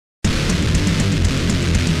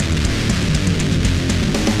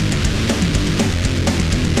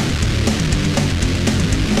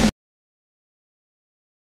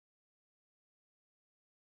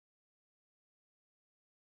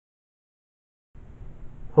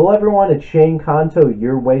Hello everyone, it's Shane Kanto,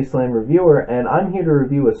 your Wasteland reviewer, and I'm here to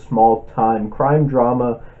review a small-time crime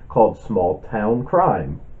drama called Small Town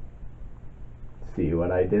Crime. See what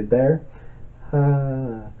I did there?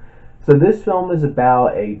 So this film is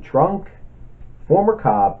about a drunk former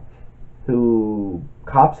cop who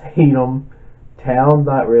cops hate him, towns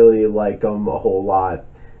not really like him a whole lot.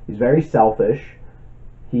 He's very selfish.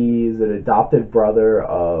 He's an adopted brother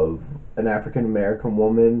of an African American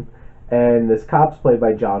woman, and this cop's played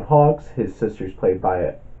by John Hawkes. His sister's played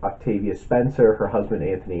by Octavia Spencer, her husband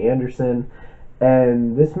Anthony Anderson,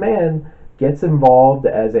 and this man gets involved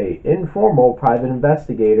as a informal private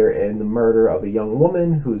investigator in the murder of a young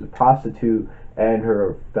woman who's a prostitute and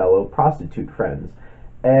her fellow prostitute friends.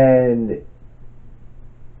 And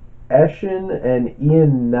Eshin and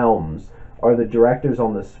Ian Nelms are the directors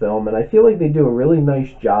on this film, and I feel like they do a really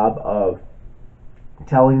nice job of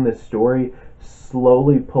telling this story,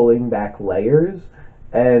 slowly pulling back layers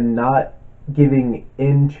and not giving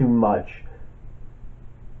in too much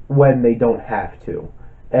when they don't have to.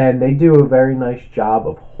 And they do a very nice job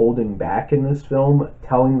of holding back in this film,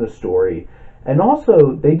 telling the story. And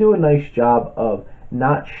also, they do a nice job of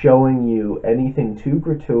not showing you anything too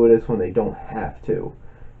gratuitous when they don't have to.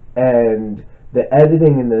 And the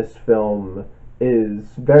editing in this film is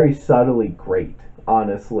very subtly great,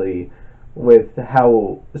 honestly, with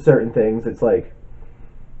how certain things, it's like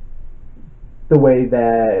the way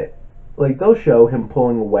that, like, they'll show him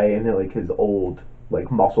pulling away in like his old like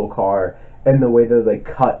muscle car, and the way that they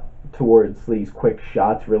cut towards these quick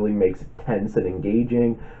shots really makes it tense and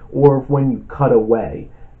engaging. Or when you cut away,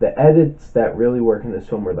 the edits that really work in this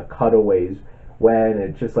film are the cutaways, when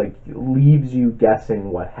it just like leaves you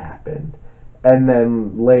guessing what happened, and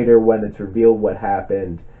then later when it's revealed what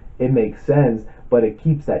happened, it makes sense, but it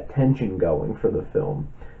keeps that tension going for the film.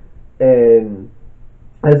 And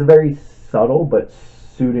it has a very subtle but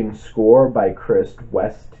soothing score by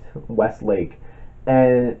Westlake,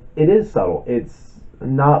 and it is subtle. It's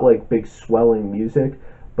not like big swelling music,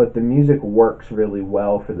 but the music works really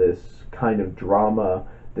well for this kind of drama,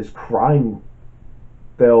 this crime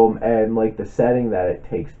film, and like the setting that it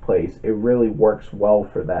takes place. It really works well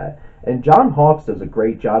for that. And John Hawkes does a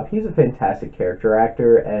great job. He's a fantastic character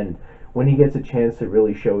actor, and when he gets a chance to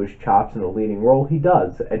really show his chops in a leading role, he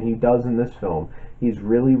does, and he does in this film. He's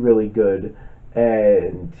really, really good,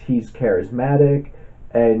 and he's charismatic,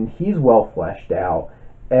 and he's well fleshed out,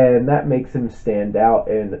 and that makes him stand out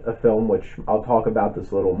in a film, which I'll talk about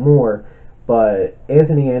this a little more. But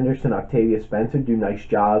Anthony Anderson, Octavia Spencer do nice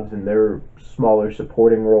jobs in their smaller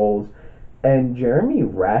supporting roles, and Jeremy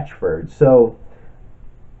Ratchford. So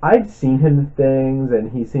I've seen him in things,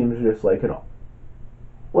 and he seems just like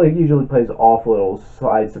usually plays off little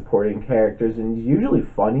side supporting characters, and he's usually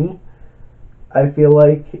funny, I feel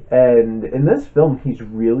like. And in this film, he's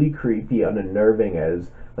really creepy and unnerving as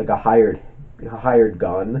like a hired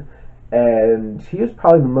gun, and he is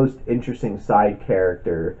probably the most interesting side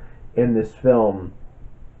character in this film,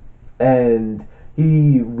 and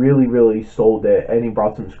he really, really sold it, and he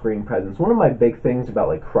brought some screen presence. One of my big things about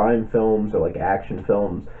like crime films or like action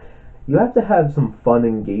films, you have to have some fun,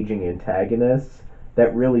 engaging antagonists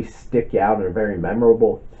that really stick out and are very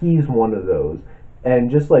memorable. He's one of those. And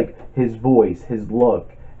just like his voice, his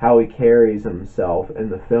look, how he carries himself in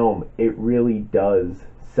the film, it really does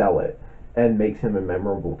sell it and makes him a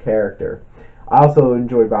memorable character. I also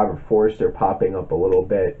enjoy Robert Forster popping up a little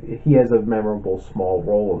bit. He has a memorable small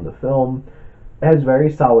role in the film. It has very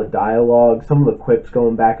solid dialogue. Some of the quips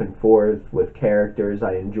going back and forth with characters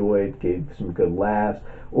I enjoyed, gave some good laughs,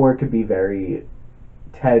 or it could be very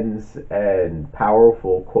tense and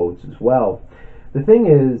powerful quotes as well. The thing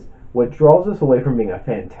is, what draws us away from being a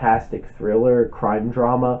fantastic thriller crime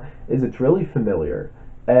drama is it's really familiar,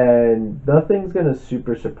 and nothing's gonna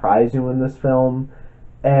super surprise you in this film,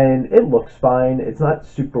 and it looks fine. It's not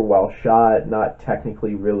super well shot, not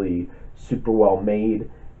technically really super well made.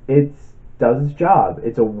 It does its job.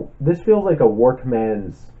 This feels like a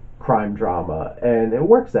workman's crime drama, and it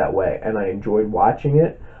works that way, and I enjoyed watching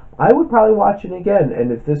it. I would probably watch it again,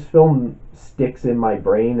 and if this film sticks in my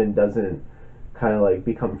brain and doesn't kind of like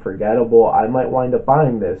become forgettable, I might wind up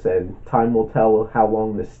buying this, and time will tell how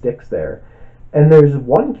long this sticks there. And there's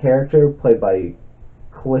one character played by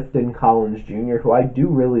Clifton Collins Jr., who I do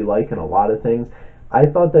really like in a lot of things. I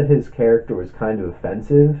thought that his character was kind of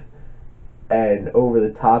offensive and over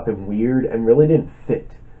the top and weird, and really didn't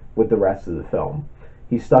fit with the rest of the film.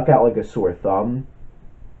 He stuck out like a sore thumb.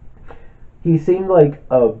 He seemed like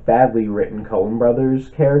a badly written Coen Brothers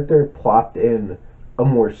character plopped in a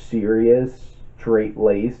more serious,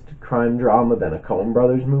 straight-laced crime drama than a Coen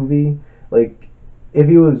Brothers movie. Like, if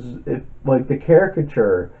he was, if like the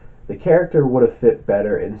character would have fit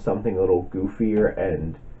better in something a little goofier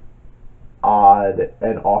and odd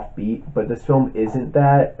and offbeat, but this film isn't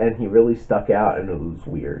that, and he really stuck out, and it was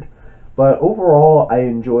weird. But overall, I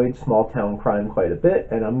enjoyed Small Town Crime quite a bit,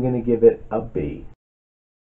 and I'm gonna give it a B.